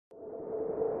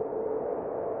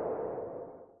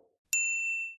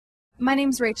My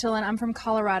name's Rachel and I'm from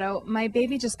Colorado. My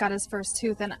baby just got his first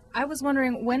tooth and I was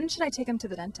wondering, when should I take him to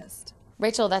the dentist?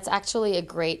 Rachel, that's actually a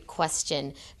great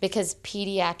question because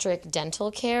pediatric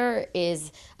dental care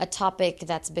is a topic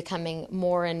that's becoming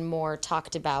more and more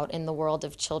talked about in the world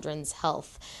of children's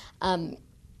health. Um,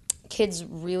 Kids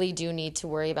really do need to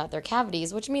worry about their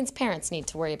cavities, which means parents need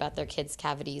to worry about their kids'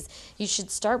 cavities. You should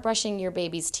start brushing your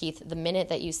baby's teeth the minute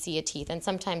that you see a teeth, and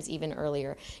sometimes even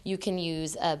earlier. You can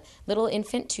use a little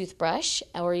infant toothbrush,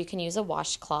 or you can use a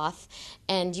washcloth,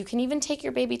 and you can even take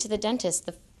your baby to the dentist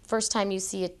the first time you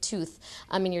see a tooth.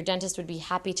 Your dentist would be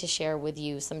happy to share with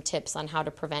you some tips on how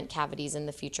to prevent cavities in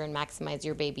the future and maximize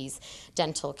your baby's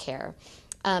dental care.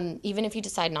 Even if you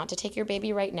decide not to take your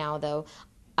baby right now, though,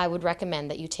 I would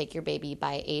recommend that you take your baby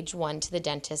by age 1 to the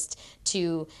dentist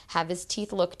to have his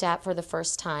teeth looked at for the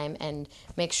first time and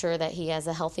make sure that he has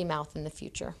a healthy mouth in the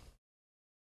future.